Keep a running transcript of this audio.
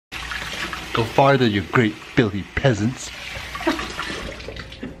Go farther, you great filthy peasants.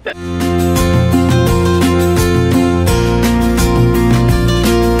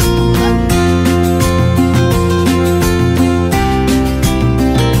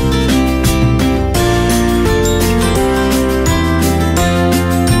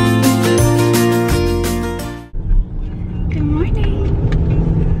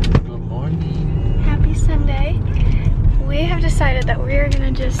 That we're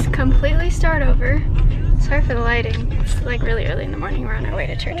gonna just completely start over. Sorry for the lighting. It's like really early in the morning. We're on our way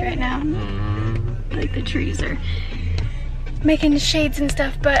to church right now. Like the trees are making shades and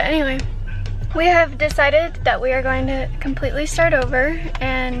stuff. But anyway, we have decided that we are going to completely start over,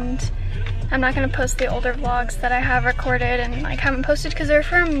 and I'm not gonna post the older vlogs that I have recorded and like haven't posted because they're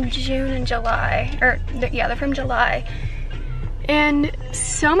from June and July. Yeah, they're from July. And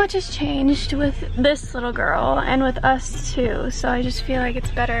so much has changed with this little girl and with us too. So I just feel like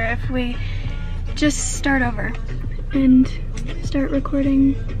it's better if we just start over and start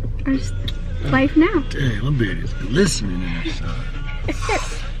recording our life now. Damn, my baby's listening to this song. I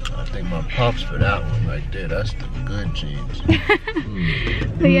think my pops for that one right there. That's the good genes.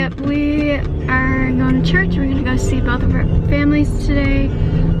 But yep, we are going to church. We're gonna go see both of our families today.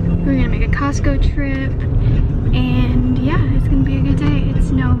 We're gonna make a Costco trip. And yeah, it's gonna be a good day.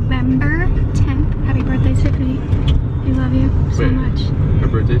 It's November 10th. Happy birthday, Tiffany. We love you so much. Her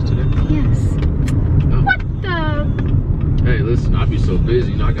birthday's today? Yes. Oh. What the? Hey, listen, I be so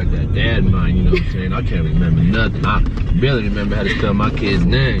busy. You know, I got that dad mind, you know what I'm saying? I can't remember nothing. I barely remember how to spell my kid's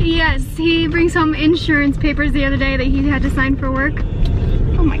name. Yes, he brings home insurance papers the other day that he had to sign for work.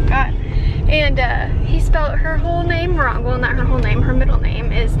 Oh my God. And he spelled her whole name wrong. Well, not her whole name. Her middle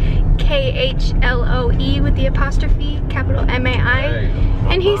name is K-H-L-O-E with the apostrophe, capital M-A-I. Hey,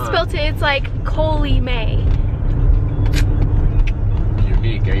 and he spelled it, it's like Coley May.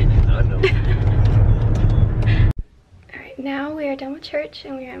 Unique, ain't it? I know. Alright, now we are done with church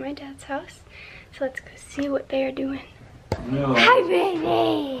and we are at my dad's house. So let's go see what they are doing. No. Hi,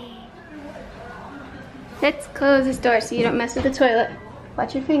 baby! Let's close this door so you don't mess with the toilet.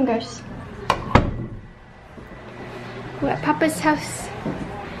 Watch your fingers. We're at Papa's house.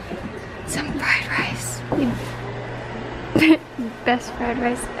 Some fried rice. Best fried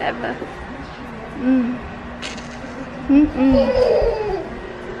rice ever.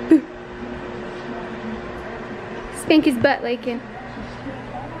 Spank his butt, Lakin.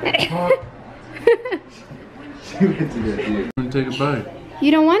 Take a bite.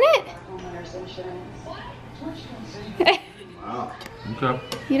 You don't want it? Wow. Okay.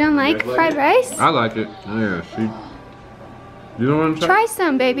 You don't like fried rice? I like it. Oh, yeah, see. You don't want to Try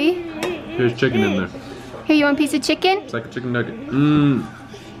some, baby. Here's chicken in there. Here, you want a piece of chicken? It's like a chicken nugget.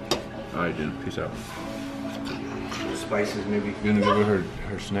 Alright, then. Peace out. Spices, maybe. You gonna go with her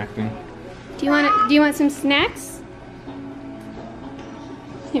snack thing? Do you want some snacks?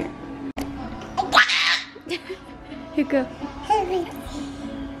 Here. Here, go.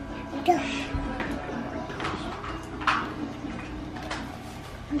 Go.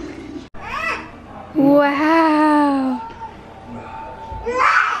 Wow.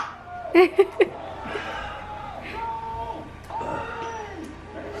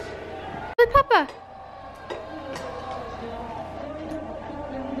 With Papa.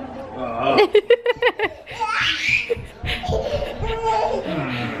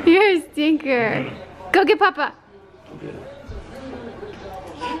 You're a stinker. Go get Papa.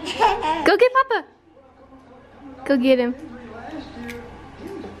 Go get Papa. Go get him.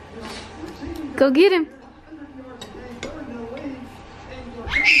 Go get him.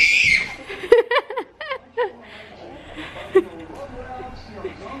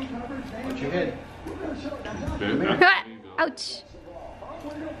 Watch your head. Ouch.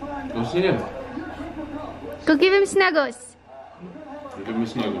 Go see him. Go give him snuggles. Give him a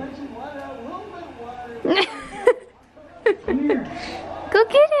snuggle. Go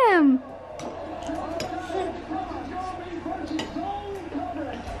get him.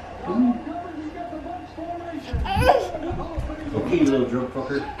 Okay, you little drunk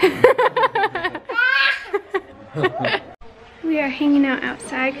fucker. We are hanging out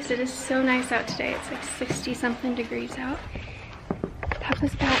outside because it is so nice out today. It's like 60 something degrees out.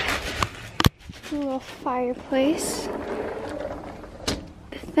 Papa's got a little fireplace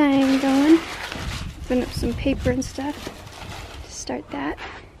thing going. Open up some paper and stuff to start that.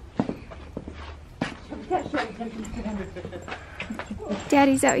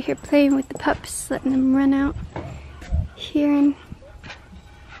 Daddy's out here playing with the pups, letting them run out here and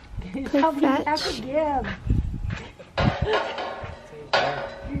play fetch. Give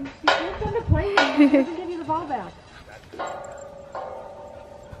you the ball back.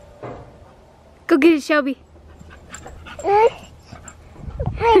 Go get it, Shelby.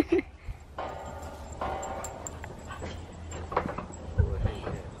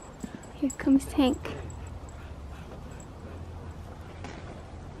 Here comes Hank.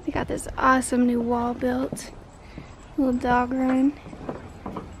 They got this awesome new wall built. Little dog run.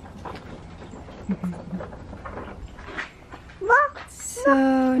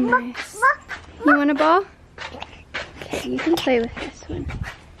 So nice. You want a ball? Okay, you can play with this one.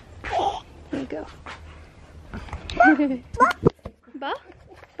 Here you go. Ball?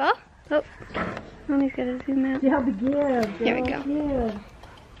 Ball? Oh. Mommy's gotta zoom out. Yeah, good. Here we go. Good.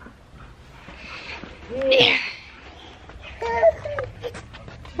 Yeah.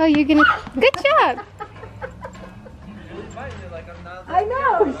 Oh, you're gonna. Good job! I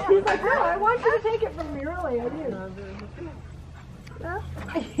know. She's like, no, I want you to take it from me, really. I do.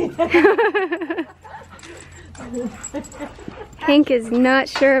 Hank is not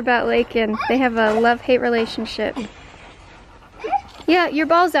sure about Lakin. They have a love-hate relationship. Yeah, your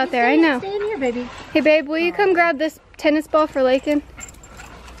ball's out there, I know. Stay in here, baby. Hey babe, will you come grab this tennis ball for Lakin?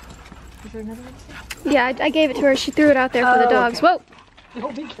 Is there another one? Yeah, I gave it to her. She threw it out there for the dogs. Okay. Whoa!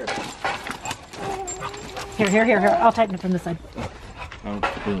 Oh, be careful. Here. I'll tighten it from this side. Oh,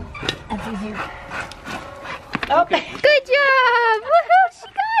 cool. That's easier. Oh. Good job! Woohoo! She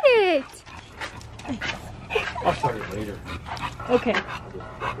got it! I'll start it later. Okay.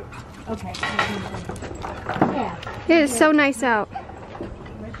 Okay. Yeah. It is so nice out.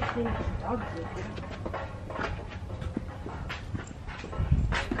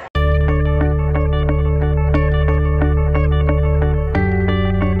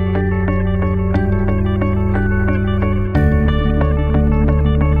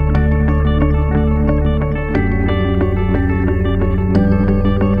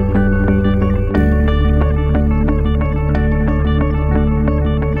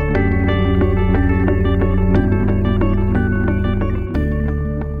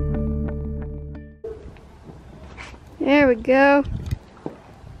 There we go.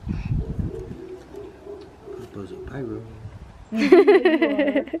 Was it pyro?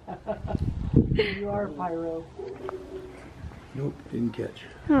 You are pyro. Nope, didn't catch.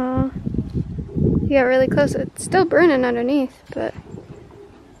 Aw. You got really close. It's still burning underneath, but.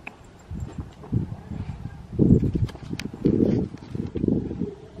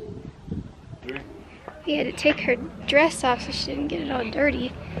 We had to take her dress off so she didn't get it all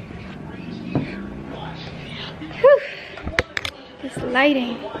dirty. Whew. This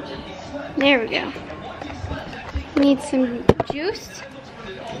lighting. There we go. Need some juice.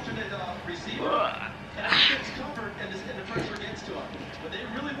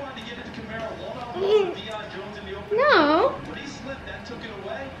 No.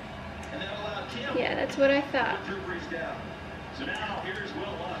 Yeah, that's what I thought.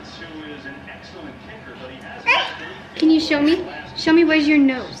 Can you show me? Show me where's your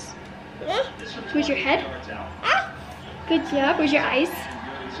nose? Where's your head? Good job. Where's your eyes?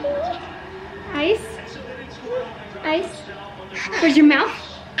 Eyes? Eyes? Where's your mouth?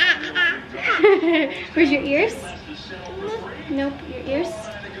 Where's your ears? Nope, your ears.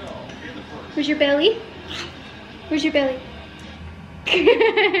 Where's your belly? Where's your belly?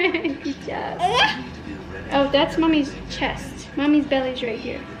 Good job. Oh, that's Mommy's chest. Mommy's belly's right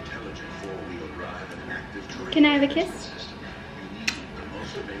here. Can I have a kiss?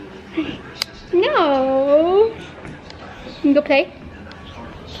 No. You can go play.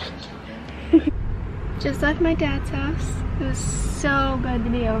 Just left my dad's house. It was so good to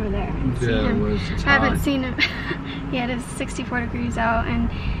be over there and see him. It was. It's I haven't hot. seen him. Yeah, it is 64 degrees out, and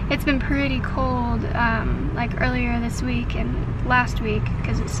it's been pretty cold like earlier this week and last week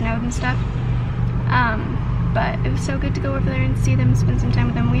because it snowed and stuff. But it was so good to go over there and see them, spend some time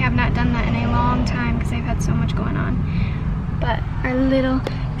with them. We have not done that in a long time because they've had so much going on. But our little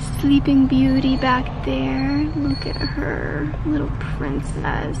sleeping beauty back there, look at her, little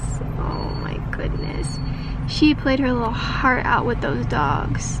princess. Oh my goodness. She played her little heart out with those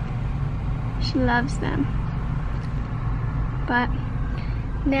dogs. She loves them. But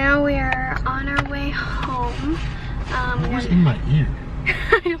now we are on our way home. What was in my ear?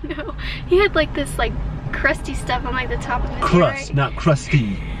 I don't know. He had like this like crusty stuff on like the top of his ear, Crust, right? not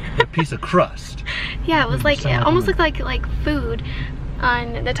crusty. A piece of crust. Yeah, it was like, it Sound almost like looked like food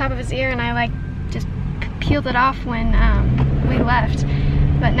on the top of his ear, and I like just peeled it off when we left.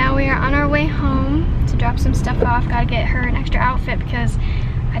 But now we are on our way home to drop some stuff off. Gotta get her an extra outfit because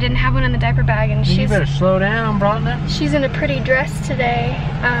I didn't have one in the diaper bag, and You better slow down, Bronte. she's in a pretty dress today.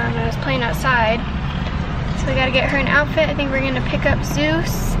 I was playing outside, so we gotta get her an outfit. I think we're gonna pick up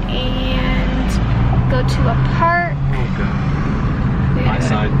Zeus and go to a park. Oh god. We My gotta-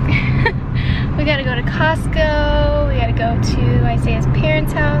 side. we We gotta go to Costco. We gotta go to Isaiah's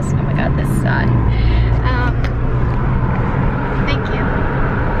parents' house. Oh my god, this sun. Thank you.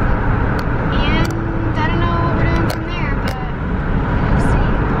 And I don't know what we're doing from there, but we'll see.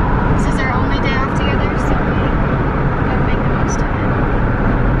 This is our only day off together, so we gotta make the most of it.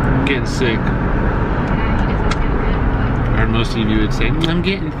 I'm getting sick. Yeah, he doesn't feel good, but... Or most of you would say, I'm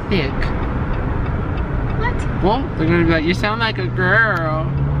getting thick. What? Well, they're gonna be like, you sound like a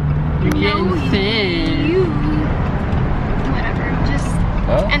girl. You're getting thin. You. Whatever, just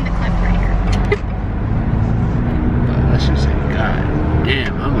end the clip right here. Let's just say, God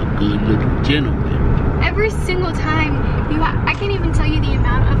damn, I'm a good looking gentleman. Every single time I can't even tell you the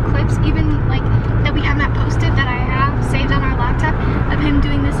amount of clips, even like that we have not posted, that I have saved on our laptop of him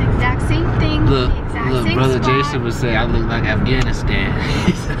doing this exact same thing. Look, the exact same brother spot. Jason would say I look like Afghanistan.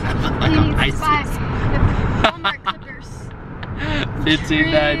 He said I look like I'm He needs to buy ISIS. the Walmart clippers.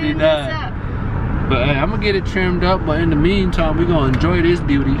 $15.99. Trim But hey, I'm gonna get it trimmed up, but in the meantime, we're gonna enjoy this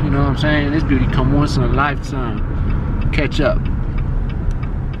beauty, you know what I'm saying? This beauty come once in a lifetime. Catch up.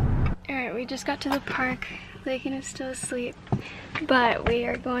 Alright, we just got to the park. Lakin is still asleep. But we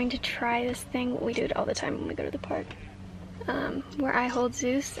are going to try this thing. We do it all the time when we go to the park. Where I hold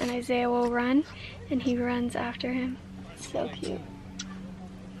Zeus and Isaiah will run, and he runs after him. It's so cute.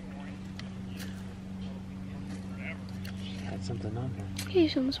 Had something on her. He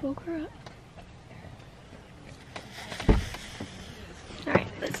just almost woke her up. Alright,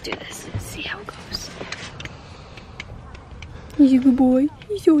 let's do this. Let's see how it goes. He's a good boy.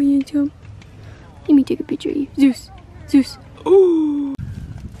 He's so handsome. Let me take a picture of you. Zeus. Zeus. Ooh.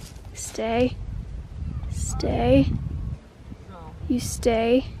 Stay. Stay. You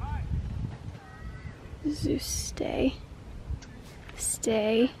stay. Zeus, stay.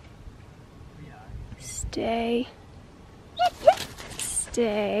 Stay. Stay.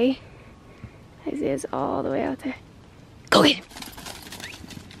 Stay. Isaiah's all the way out there. Go get him.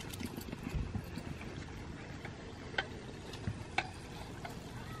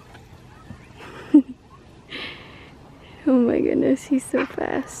 Oh my goodness, he's so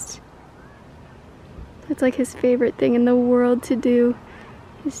fast. That's like his favorite thing in the world to do,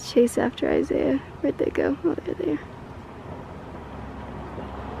 is chase after Isaiah. Where'd they go? Oh, they're there.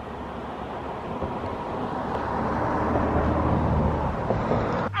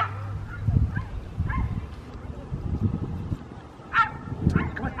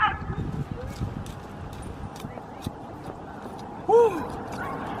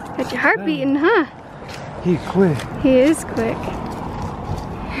 Got your heart beating, huh? He's quick. He is quick.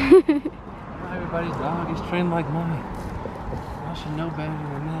 Everybody's dog is trained like mine. I should know better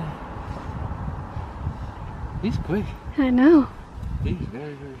than that. He's quick. I know. He's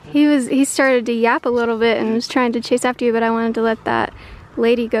very, very quick. He started to yap a little bit and was trying to chase after you, but I wanted to let that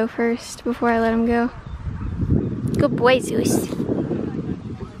lady go first before I let him go. Good boy, Zeus.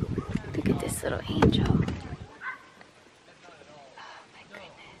 Look at this little angel. Oh my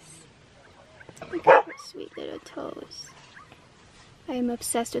goodness. Look at her sweet little toes. I am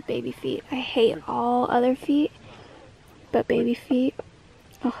obsessed with baby feet. I hate all other feet, but baby feet,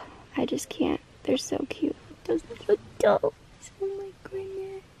 oh, I just can't. They're so cute. Those little toes. Oh my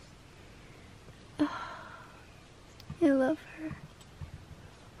goodness. Oh, I love her.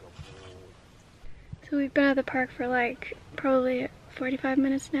 So we've been at the park for like probably 45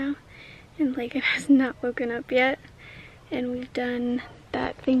 minutes now, and Lakin has not woken up yet. And we've done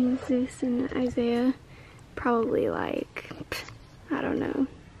that thing with Zeus and Isaiah probably like, I don't know,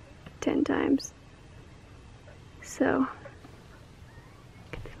 10 times. So,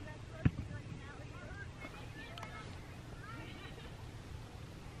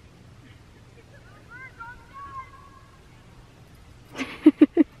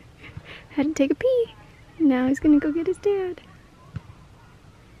 had to take a pee. Now he's gonna go get his dad.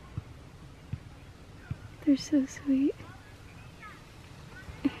 They're so sweet.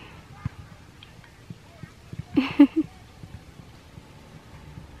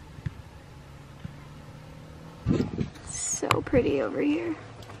 So pretty over here.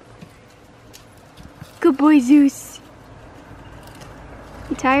 Good boy, Zeus.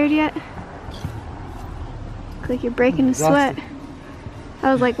 You tired yet? Look like you're breaking a sweat.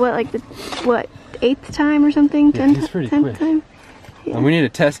 I was like, what, like the, what, 8th time or something? Yeah, he's pretty quick. Time? Yeah. We need a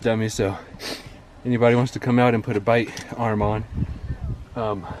test dummy, so anybody wants to come out and put a bite arm on,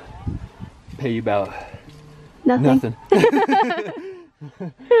 pay you about Nothing.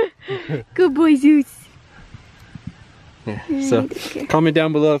 nothing. Good boy, Zeus. Yeah. So comment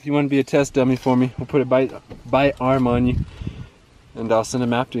down below if you want to be a test dummy for me. We'll put a bite arm on you, and I'll send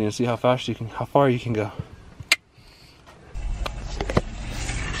them after you and see how fast you can, how far you can go.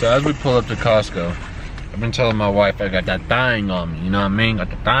 So as we pull up to Costco, I've been telling my wife I got that thing on me, you know what I mean?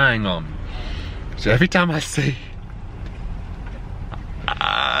 Got the thing on me. So every time I say,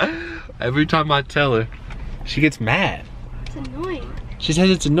 every time I tell her, she gets mad. It's annoying. She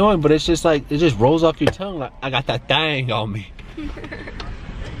says it's annoying, but it's just like, it just rolls off your tongue like, I got that thing on me.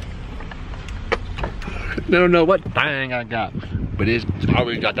 They don't know what thing I got, but it's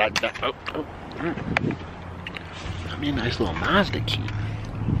always got that. Oh. Got me a nice little Mazda key.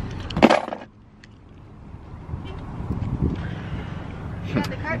 You got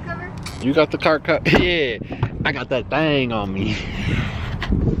the cart cover? You got the cart cover? Yeah, I got that thing on me.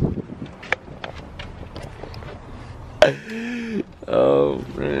 Oh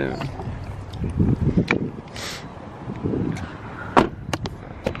man.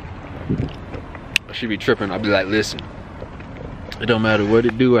 She be tripping. I'll be like, listen, it don't matter what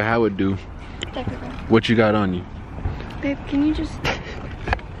it do or how it do. What you got on you? Babe, can you just...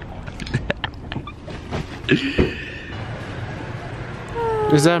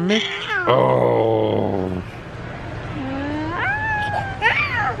 Is that me? Oh.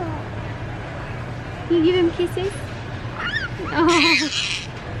 You give him kisses? Oh.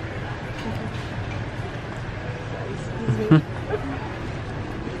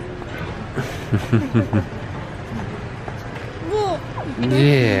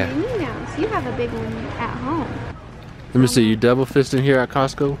 Yeah. So you have a big one at home. Let me see, you double fisting here at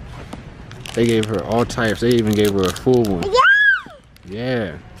Costco? They gave her all types. They even gave her a full one.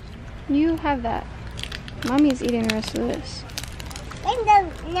 Yeah. You have that. Mommy's eating the rest of this.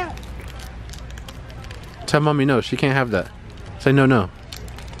 No. Tell mommy no, she can't have that. Say no, no.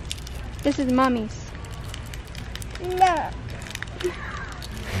 This is mommy's. No.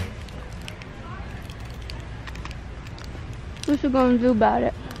 What you gonna do about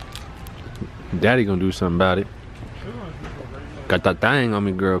it? Daddy gonna do something about it. Got that thing on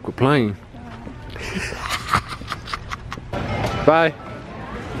me, girl. Quit playing. Bye.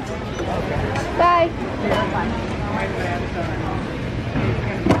 Bye.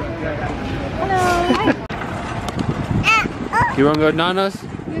 Hello. Hi. You wanna go to Nana's? You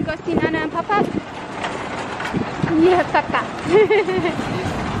wanna go see Nana and Papa? Yeah, Papa.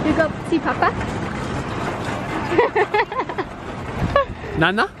 You go see Papa?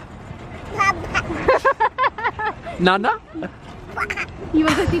 Nana? Nana? You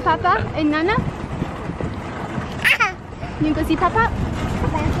wanna go see Papa and Nana? You wanna go see Papa?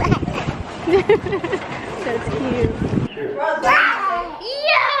 That's cute.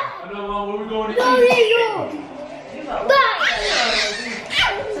 Yeah. Where we going to No. Bye.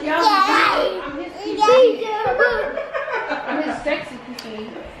 I'm his sexy cookie.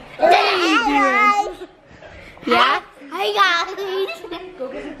 Yeah? Hi guys.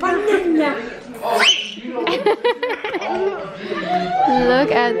 Banana.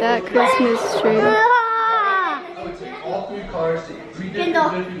 Look at that Christmas tree. You know,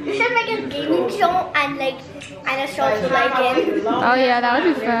 you should make a gaming show and a show to like it. Oh yeah, that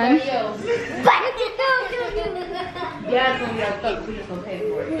would be fun.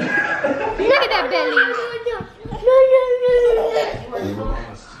 Look at that belly. No.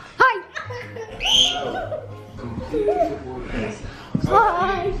 Hi.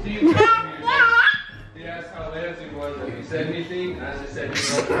 Hi. He asked how Nancy was. Have you said anything? And I just said,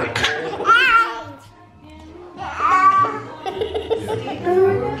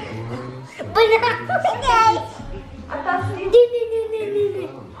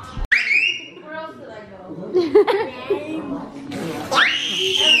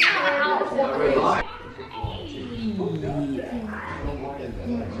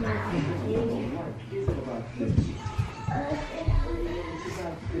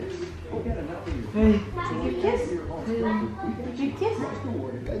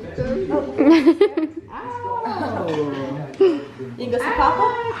 You go see Papa?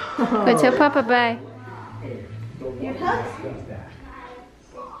 Go tell Papa bye. Your hug?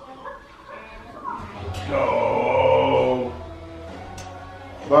 No.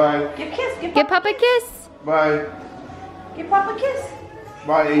 Bye. Give kiss. Give Papa a kiss. Bye. Give Papa a kiss.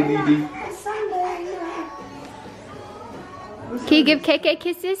 Bye, ADD. Can you give KK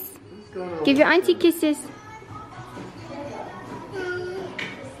kisses? Give your auntie kisses.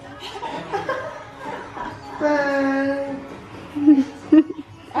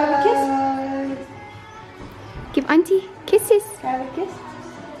 Have a kiss. Give auntie kisses. Have a kiss.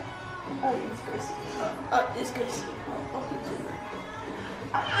 Oh, it's good. Oh, it's good.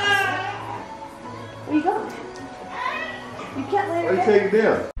 Where you going? You can't let Why her you go. take it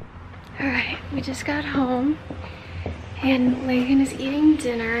down? Alright, we just got home and Lagan is eating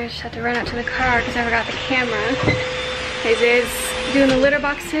dinner. I just had to run out to the car because I forgot the camera. Isaiah's doing the litter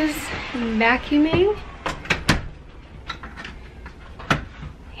boxes and vacuuming.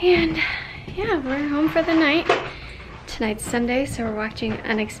 And yeah, we're home for the night. Tonight's Sunday, so we're watching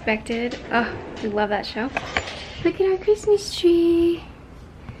Unexpected. Oh, we love that show. Look at our Christmas tree.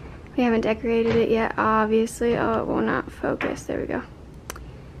 We haven't decorated it yet, obviously. Oh, it will not focus. There we go.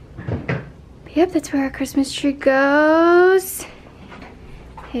 But yep, that's where our Christmas tree goes.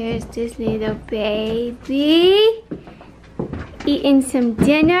 Here's this little baby eating some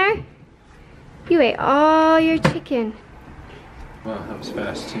dinner. You ate all your chicken. Wow, that was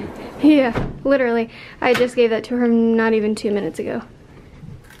fast too. Yeah, literally. I just gave that to her not even 2 minutes ago.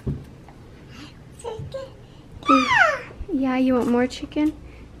 Yeah, you want more chicken?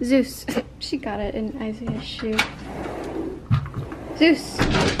 Zeus. She got it in Isaiah's shoe. Zeus.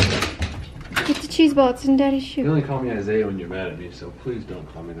 Get the cheese ball, it's in Daddy's shoe. You only call me Isaiah when you're mad at me, so please don't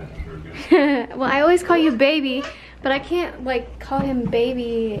call me that ever again. Well, I always call you baby, but I can't like call him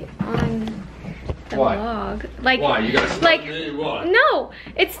baby on the vlog. Like, why? You guys like me? Why? No,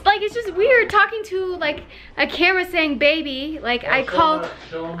 it's like it's just weird talking to like a camera saying baby. Like Well,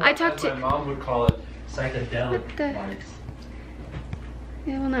 I talk to. My mom would call it psychedelic lights.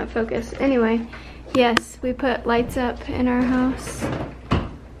 It will not focus. Anyway, yes, we put lights up in our house.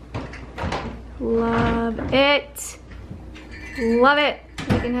 Love it. Love it.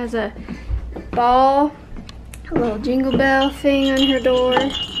 Megan has a ball, a little jingle bell thing on her door.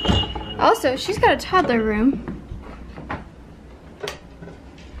 Also, she's got a toddler room.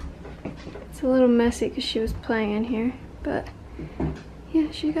 It's a little messy because she was playing in here, but yeah,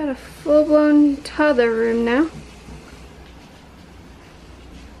 she got a full-blown toddler room now.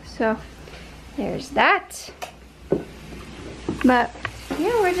 So there's that. But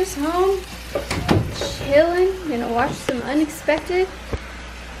yeah, we're just home, chilling, gonna watch some Unexpected.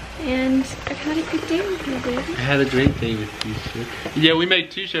 And I've had a good day with you, baby. I had a great day with you, too. Yeah, we made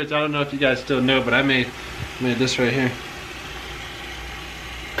t-shirts. I don't know if you guys still know, but I made this right here.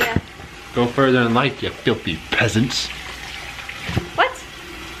 Yeah. Go further in life, you filthy peasants. What?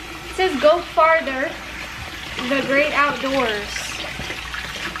 It says go farther, the great outdoors.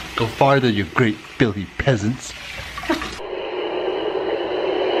 Go farther, you great filthy peasants.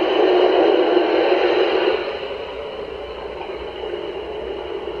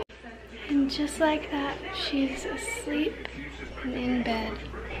 And just like that, she's asleep and in bed.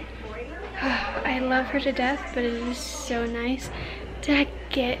 I love her to death, but it is so nice to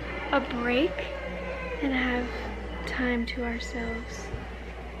get a break and have time to ourselves.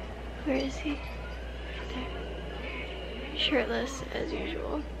 Where is he? Right there. Shirtless as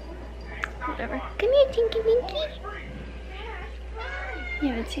usual. Whatever. Come here, Tinky Winky. You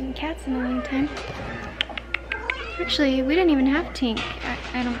haven't seen cats in a long time. Actually, we didn't even have Tink,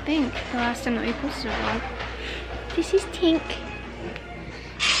 I don't think, the last time that we posted a vlog. This is Tink.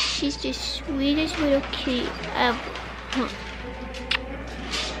 She's the sweetest little kitty ever. Huh.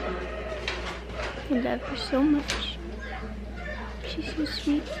 I love her so much. She's so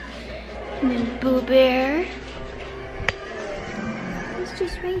sweet. And then Boo Bear. She's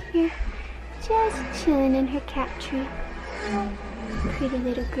just right here. Just chilling in her cat tree. Pretty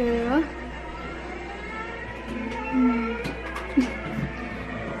little girl.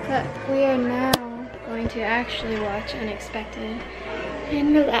 But we are now going to actually watch Unexpected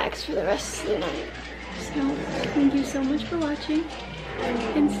and relax for the rest of the night. So, thank you so much for watching,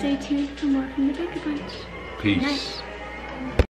 and stay tuned for more from the Baker Bunch. Peace.